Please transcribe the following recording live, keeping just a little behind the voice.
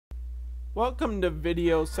Welcome to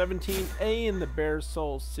video 17A in the Bear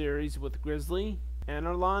Soul series with Grizzly,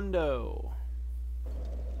 Anor Londo.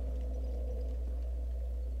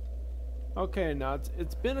 Okay, now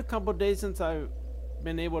it's been a couple days since I've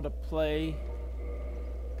been able to play,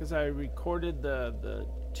 because I recorded the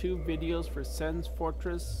two videos for Sen's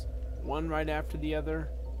Fortress, one right after the other,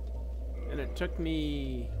 and it took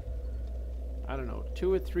me, I don't know,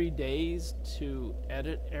 2 or 3 days to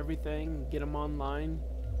edit everything, get them online.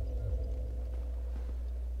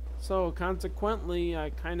 So consequently,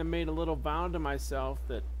 I kind of made a little vow to myself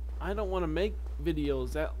that I don't want to make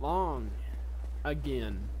videos that long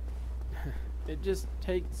again. It just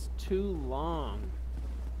takes too long.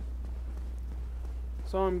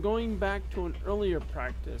 So I'm going back to an earlier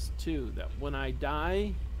practice too, that when I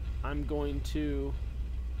die, I'm going to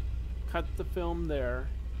cut the film there,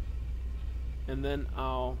 and then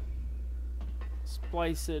I'll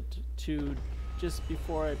splice it to just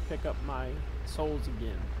before I pick up my souls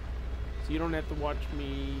again. So you don't have to watch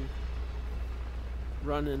me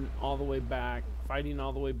running all the way back, fighting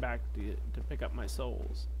all the way back to pick up my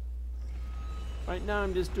souls. Right now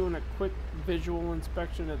I'm just doing a quick visual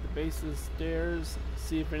inspection at the base of the stairs,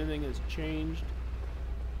 see if anything has changed.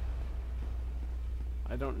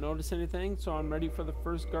 I don't notice anything, so I'm ready for the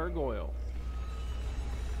first gargoyle.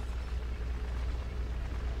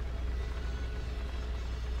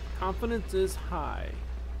 Confidence is high.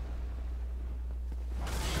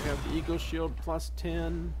 We have the Eagle Shield plus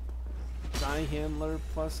 10, Die Handler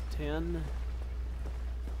plus 10.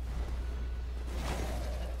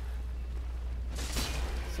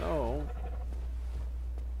 So,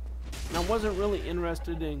 and I wasn't really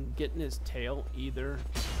interested in getting his tail either.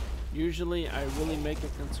 Usually I really make a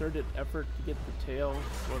concerted effort to get the tail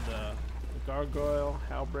for the gargoyle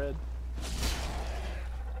halberd,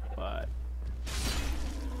 but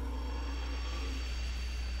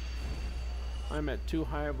I'm at too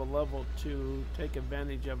high of a level to take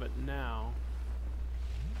advantage of it now.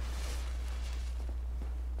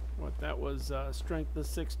 What that was, strength of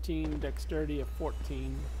 16, dexterity of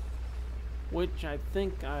 14, which I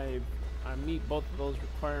think I meet both of those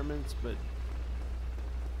requirements, but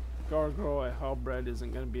gargoyle halberd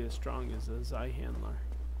isn't going to be as strong as a Zai handler.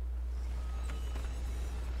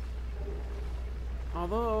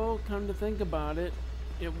 Although, come to think about it,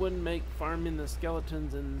 it wouldn't make farming the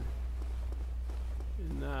skeletons in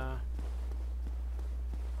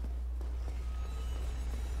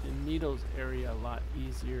Nito's area a lot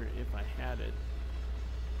easier if I had it.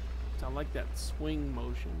 So I like that swing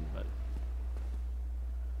motion, but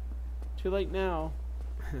too late now.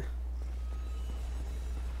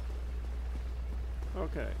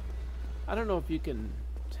 Okay, I don't know if you can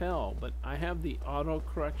tell, but I have the auto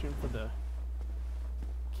correction for the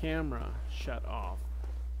camera shut off.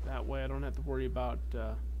 That way I don't have to worry about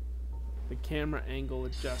the camera angle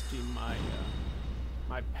adjusting my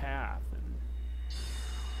my path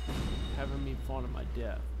and having me fall to my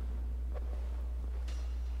death.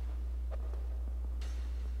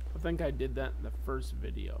 I think I did that in the first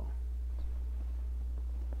video.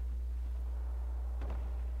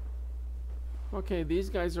 Okay, these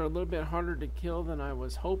guys are a little bit harder to kill than I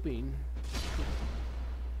was hoping.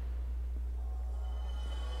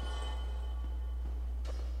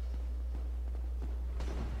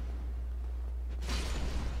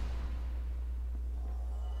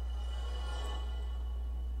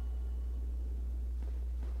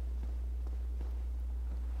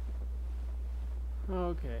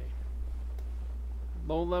 Okay,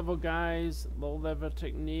 low level guys, low level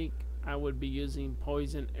technique, I would be using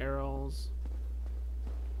poison arrows.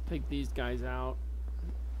 Take these guys out.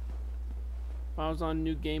 If I was on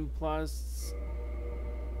New Game Plus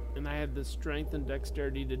and I had the strength and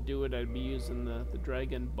dexterity to do it, I'd be using the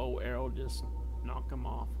dragon bow arrow, just knock them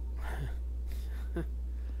off.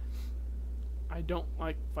 I don't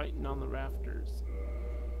like fighting on the rafters.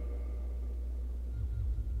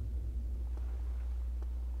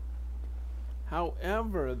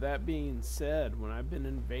 However, that being said, when I've been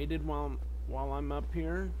invaded while I'm up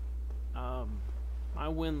here, my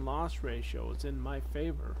win-loss ratio is in my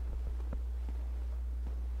favor.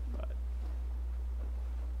 But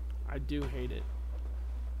I do hate it.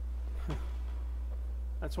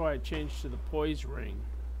 That's why I changed to the poise ring,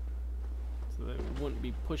 so that it wouldn't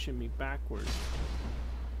be pushing me backwards.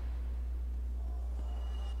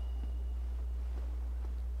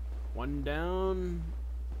 One down.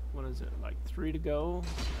 What is it, like 3 to go?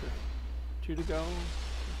 2 to go?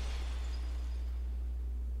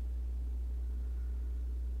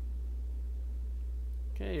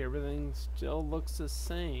 Okay, everything still looks the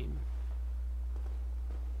same.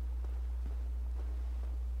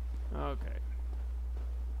 Okay.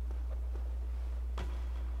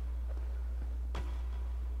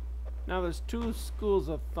 Now there's two schools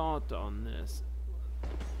of thought on this.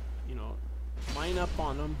 You know, line up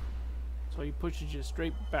on him, so he pushes you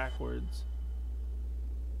straight backwards.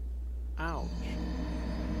 Ouch.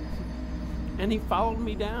 And he followed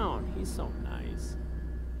me down. He's so nice.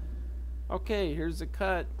 Okay, here's the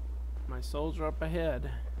cut. My souls are up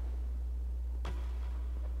ahead.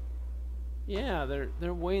 Yeah,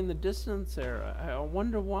 they're way in the distance there. I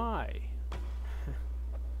wonder why.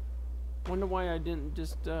 Wonder why I didn't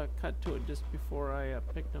just cut to it just before I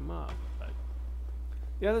picked them up. But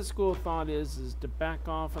the other school of thought is to back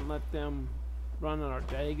off and let them run on a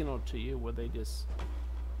diagonal to you where they just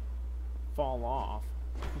fall off.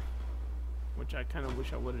 Which I kind of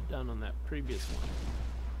wish I would have done on that previous one.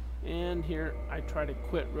 And here I try to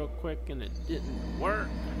quit real quick and it didn't work.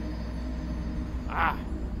 Ah,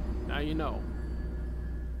 now you know.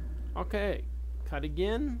 Okay, cut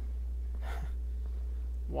again.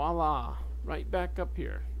 Voila, right back up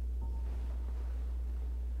here.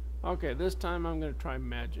 Okay, this time I'm gonna try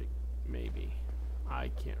magic, maybe. I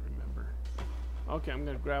can't remember. Okay, I'm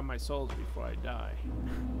gonna grab my souls before I die.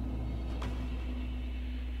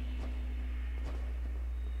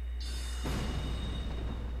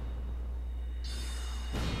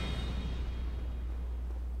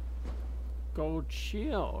 Gold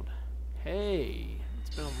shield. Hey,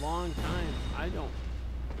 it's been a long time. I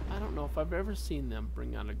don't know if I've ever seen them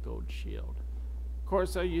bring out a gold shield. Of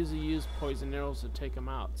course, I usually use poison arrows to take them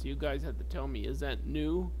out. So you guys have to tell me, is that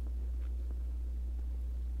new?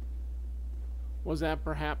 Was that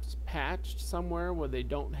perhaps patched somewhere where they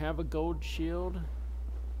don't have a gold shield?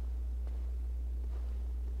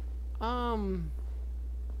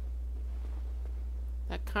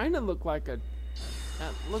 That kind of looked like that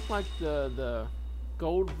looked like the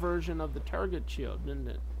gold version of the target shield, didn't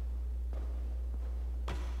it?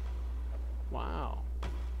 Wow.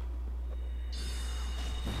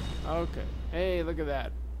 Okay. Hey, look at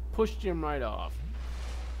that. Pushed him right off.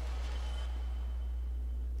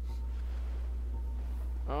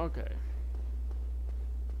 Okay.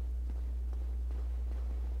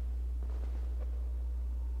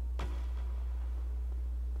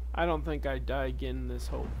 I don't think I die again in this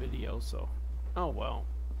whole video, so oh well.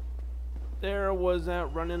 There was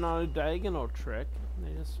that running on a diagonal trick.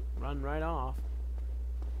 They just run right off.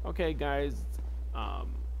 Okay, guys.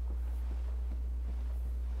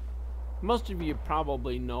 Most of you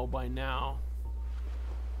probably know by now.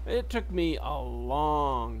 It took me a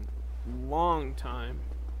long time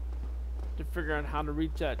to figure out how to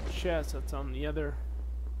reach that chest that's on the other,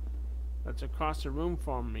 that's across the room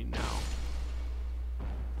from me now.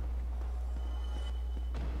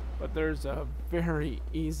 But there's a very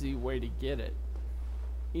easy way to get it.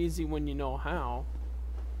 Easy when you know how.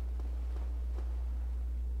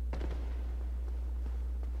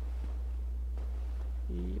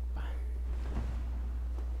 Yep.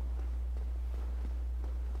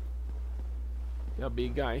 There'll be a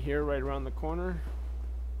guy here right around the corner.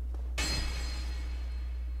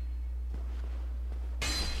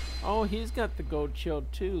 Oh, he's got the gold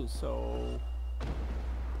shield too, so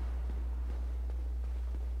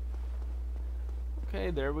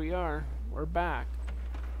okay, there we are. We're back.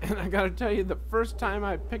 And I gotta tell you, the first time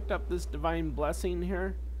I picked up this divine blessing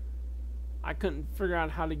here, I couldn't figure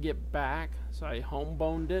out how to get back, so I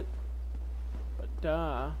home-boned it. But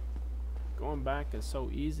duh, going back is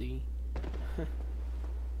so easy.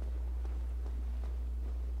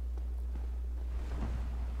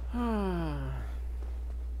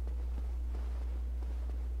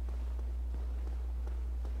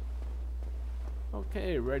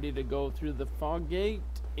 Okay, ready to go through the fog gate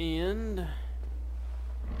and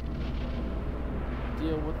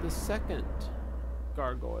deal with the second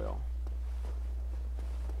gargoyle.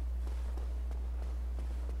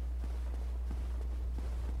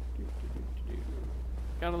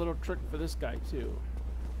 Got a little trick for this guy too.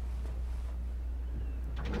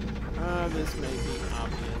 This may be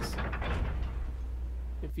obvious.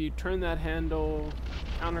 If you turn that handle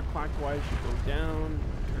counterclockwise, you go down.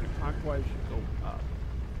 Counterclockwise, you go up.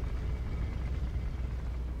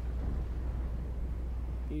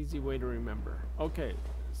 Easy way to remember. Okay,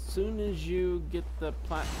 as soon as you get the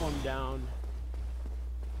platform down,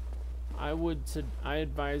 I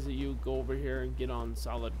advise that you go over here and get on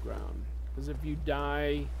solid ground. Because if you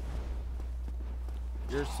die,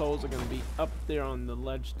 your souls are going to be up there on the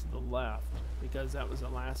ledge to the left, because that was the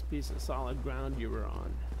last piece of solid ground you were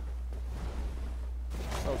on.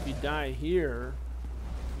 So if you die here,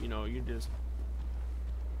 you know, you're just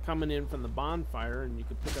coming in from the bonfire, and you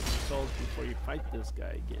can pick up your souls before you fight this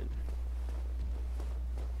guy again.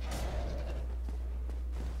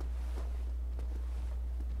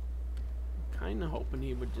 kinda hoping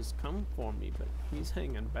he would just come for me, but he's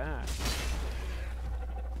hanging back.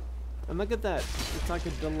 And look at that, it's like a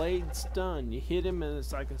delayed stun. You hit him and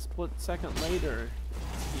it's like a split second later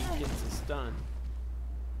he gets a stun.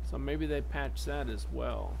 So maybe they patched that as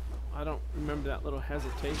well. I don't remember that little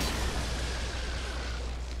hesitation.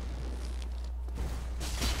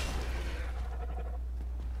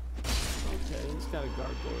 Okay, he's got a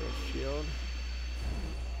gargoyle shield.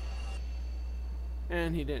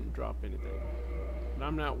 And he didn't drop anything. But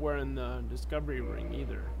I'm not wearing the discovery ring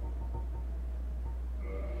either.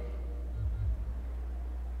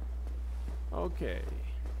 Okay.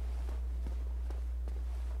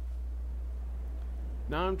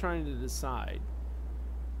 Now I'm trying to decide.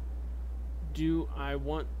 Do I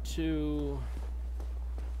want to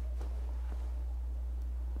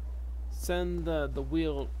send the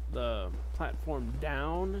platform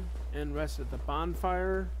down and rest at the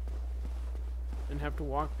bonfire and have to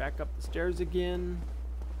walk back up the stairs again,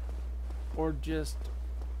 or just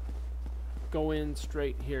go in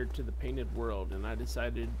straight here to the painted world? And I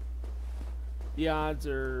decided the odds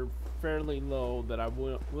are fairly low that I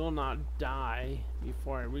will not die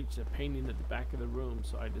before I reach the painting at the back of the room,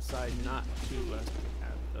 so I decide not to rest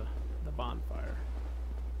at the bonfire.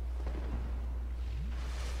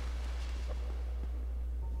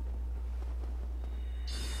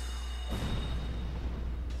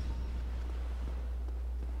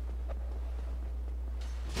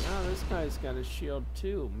 Now this guy's got a shield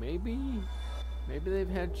too. Maybe they've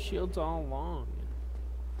had shields all along.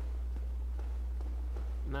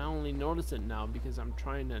 And I only notice it now because I'm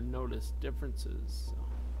trying to notice differences. So.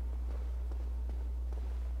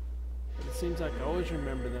 But it seems like I always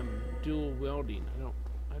remember them dual wielding.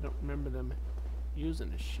 I don't remember them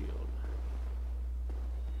using a shield.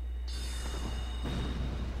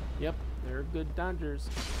 Yep, they're good dodgers.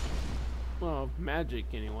 Well, magic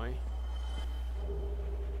anyway.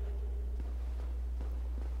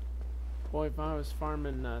 Boy, if I was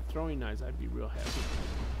farming throwing knives, I'd be real happy.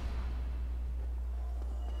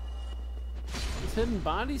 This hidden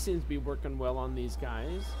body seems to be working well on these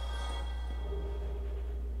guys.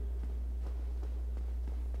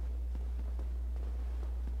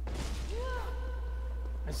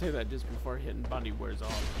 I say that just before hidden body wears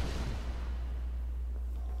off.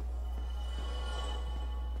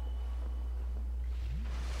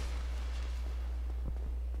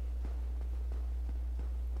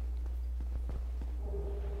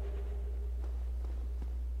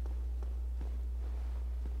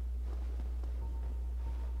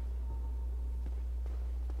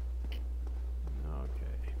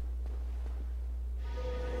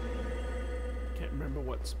 Remember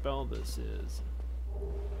what spell this is.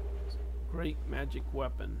 Great magic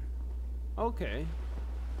weapon. Okay.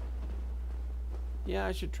 Yeah,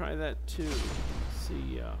 I should try that too.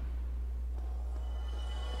 See,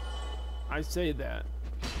 I say that.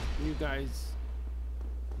 You guys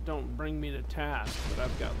don't bring me to task, but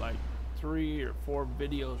I've got like 3 or 4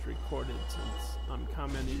 videos recorded since I'm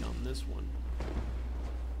commenting on this one.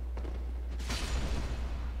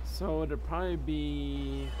 So it'll probably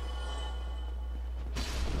be...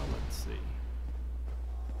 Let's see.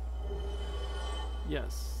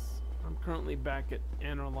 Yes, I'm currently back at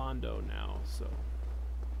Anor Londo now, so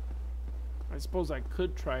I suppose I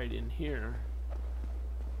could try it in here.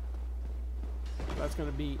 That's going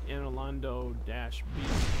to be Anor Londo-B.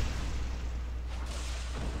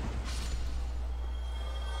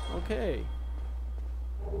 Okay.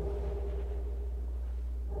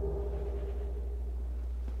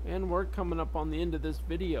 And we're coming up on the end of this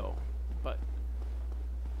video, but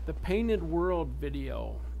the Painted World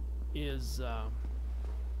video is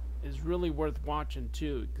really worth watching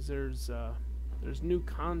too, because there's new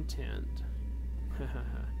content.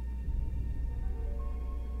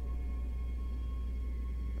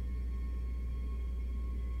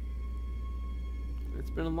 It's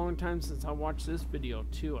been a long time since I watched this video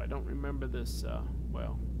too. I don't remember this.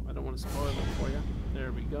 Well, I don't want to spoil it for you.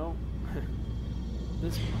 There we go.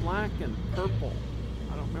 This black and purple.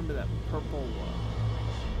 I don't remember that purple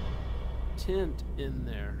tint in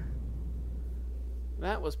there.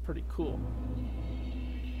 That was pretty cool.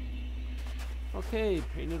 Okay,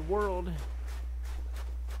 Painted World.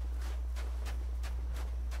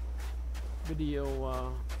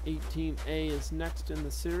 Video 18A is next in the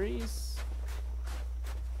series.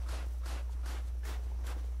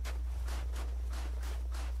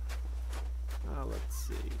 Let's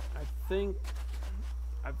see. I think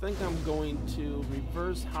I'm going to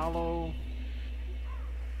reverse hollow.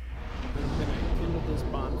 I'm going to kindle this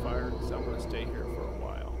bonfire because I want to stay here for a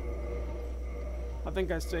while. I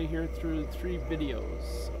think I stay here through 3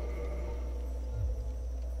 videos.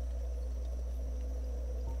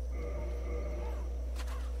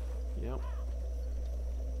 Yep.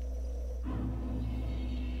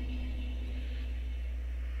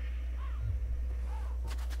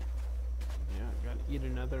 Yeah, gotta eat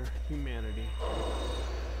another humanity.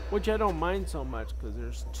 Which I don't mind so much, because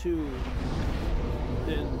there's 2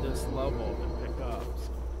 within this level to pick up.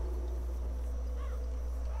 So.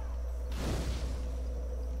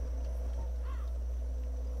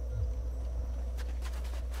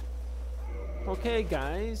 Okay,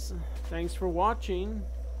 guys. Thanks for watching.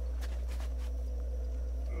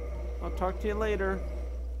 I'll talk to you later.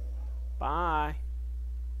 Bye.